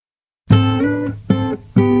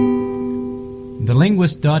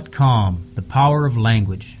TheLinguist.com, The Power of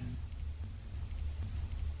Language.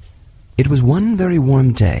 It was one very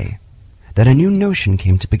warm day that a new notion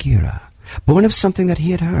came to Bagheera, born of something that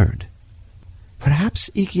he had heard. Perhaps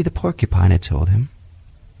Ikki the porcupine had told him.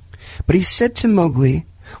 But he said to Mowgli,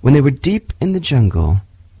 when they were deep in the jungle,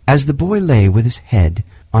 as the boy lay with his head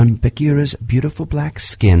on Bagheera's beautiful black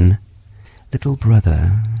skin, "Little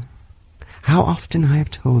brother, how often I have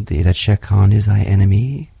told thee that Shere Khan is thy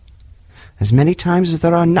enemy?" "As many times as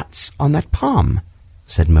there are nuts on that palm,"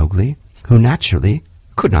 said Mowgli, who naturally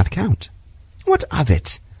could not count. "What of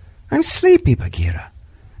it? I'm sleepy, Bagheera,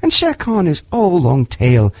 and Shere Khan is all long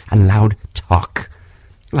tail and loud talk,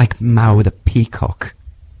 like Mao the peacock.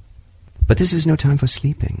 But this is no time for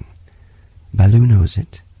sleeping. Baloo knows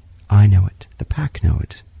it, I know it, the pack know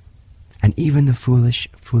it, and even the foolish,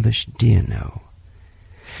 foolish deer know.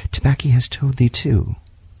 Tabaqui has told thee too."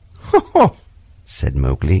 "Ho ho!" said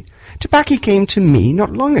Mowgli. "Tabaqui came to me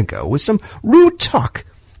not long ago with some rude talk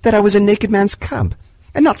that I was a naked man's cub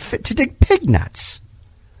and not fit to dig pig nuts.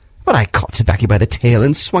 But I caught Tabaqui by the tail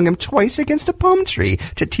and swung him twice against a palm tree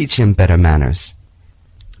to teach him better manners.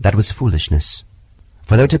 That was foolishness,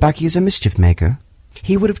 for though Tabaqui is a mischief maker,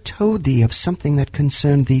 he would have told thee of something that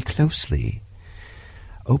concerned thee closely.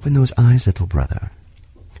 Open those eyes, little brother.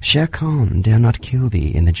 Shere Khan dare not kill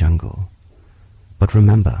thee in the jungle. But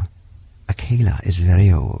remember, Akela is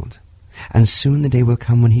very old, and soon the day will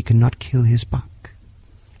come when he cannot kill his buck,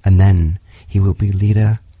 and then he will be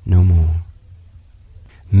leader no more.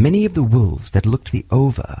 Many of the wolves that looked thee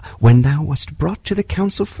over when thou wast brought to the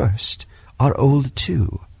council first are old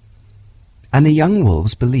too, and the young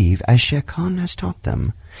wolves believe, as Shere Khan has taught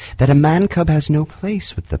them, that a man-cub has no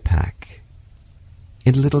place with the pack.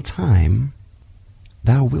 In a little time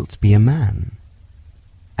thou wilt be a man."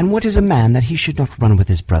 "And what is a man that he should not run with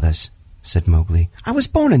his brothers?" said Mowgli. "I was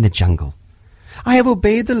born in the jungle. I have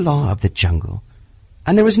obeyed the law of the jungle,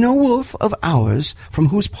 and there is no wolf of ours from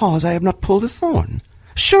whose paws I have not pulled a thorn.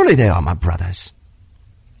 Surely they are my brothers."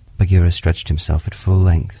 Bagheera stretched himself at full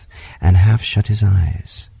length and half shut his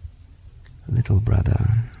eyes. "Little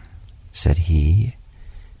brother," said he,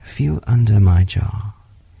 "feel under my jaw."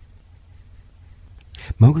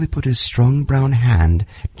 Mowgli put his strong brown hand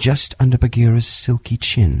just under Bagheera's silky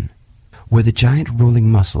chin, where the giant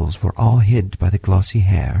rolling muscles were all hid by the glossy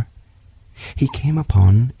hair. He came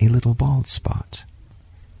upon a little bald spot.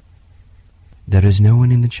 "There is no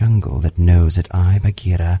one in the jungle that knows that I,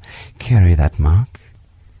 Bagheera, carry that mark,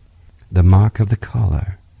 the mark of the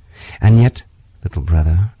collar. And yet, little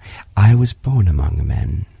brother, I was born among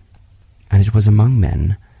men, and it was among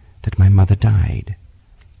men that my mother died,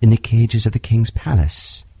 in the cages of the king's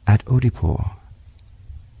palace at Odipur.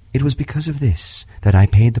 It was because of this that I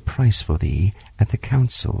paid the price for thee at the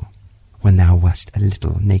council, when thou wast a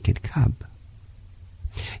little naked cub.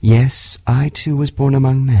 Yes, I too was born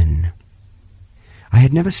among men. I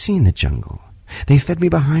had never seen the jungle. They fed me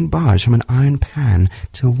behind bars from an iron pan,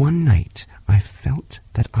 till one night I felt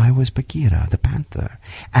that I was Bagheera the Panther,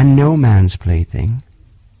 and no man's plaything.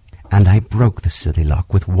 And I broke the silly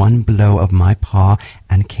lock with one blow of my paw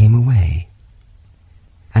and came away.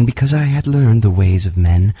 And because I had learned the ways of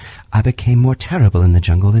men, I became more terrible in the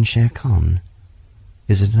jungle than Shere Khan.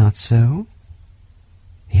 Is it not so?"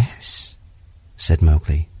 "Yes," said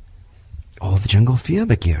Mowgli. "All the jungle fear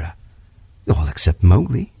Bagheera, all except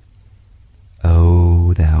Mowgli."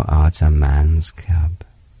 "Oh, thou art a man's cub,"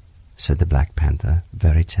 said the Black Panther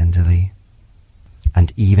very tenderly.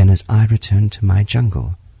 "And even as I return to my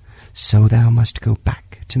jungle, so thou must go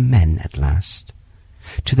back to men at last,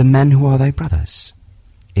 to the men who are thy brothers,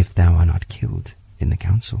 if thou art not killed in the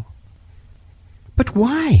council." "But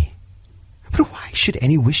why? But why should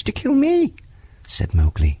any wish to kill me?" said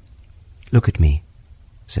Mowgli. "Look at me,"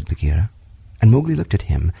 said Bagheera, and Mowgli looked at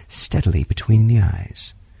him steadily between the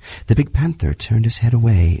eyes. The big panther turned his head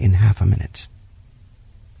away in half a minute.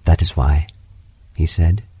 "That is why," he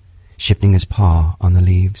said, shifting his paw on the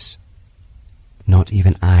leaves. "Not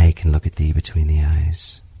even I can look at thee between the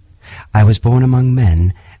eyes. I was born among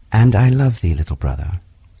men, and I love thee, little brother.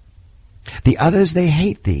 The others, they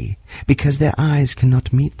hate thee, because their eyes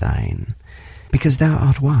cannot meet thine, because thou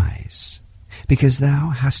art wise, because thou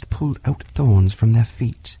hast pulled out thorns from their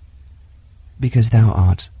feet, because thou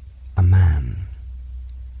art a man."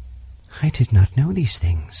 "I did not know these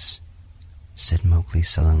things," said Mowgli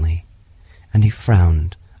sullenly, and he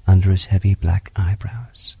frowned under his heavy black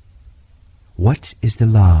eyebrows. "What is the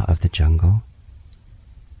law of the jungle?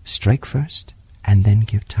 Strike first, and then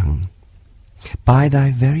give tongue. By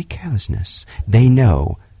thy very carelessness they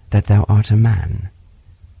know that thou art a man.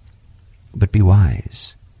 But be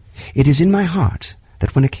wise. It is in my heart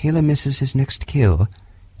that when Akela misses his next kill,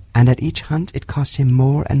 and at each hunt it costs him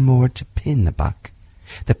more and more to pin the buck,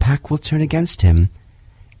 the pack will turn against him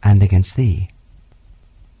and against thee.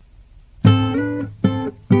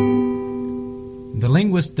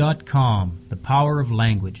 TheLinguist.com, the power of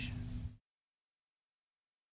language.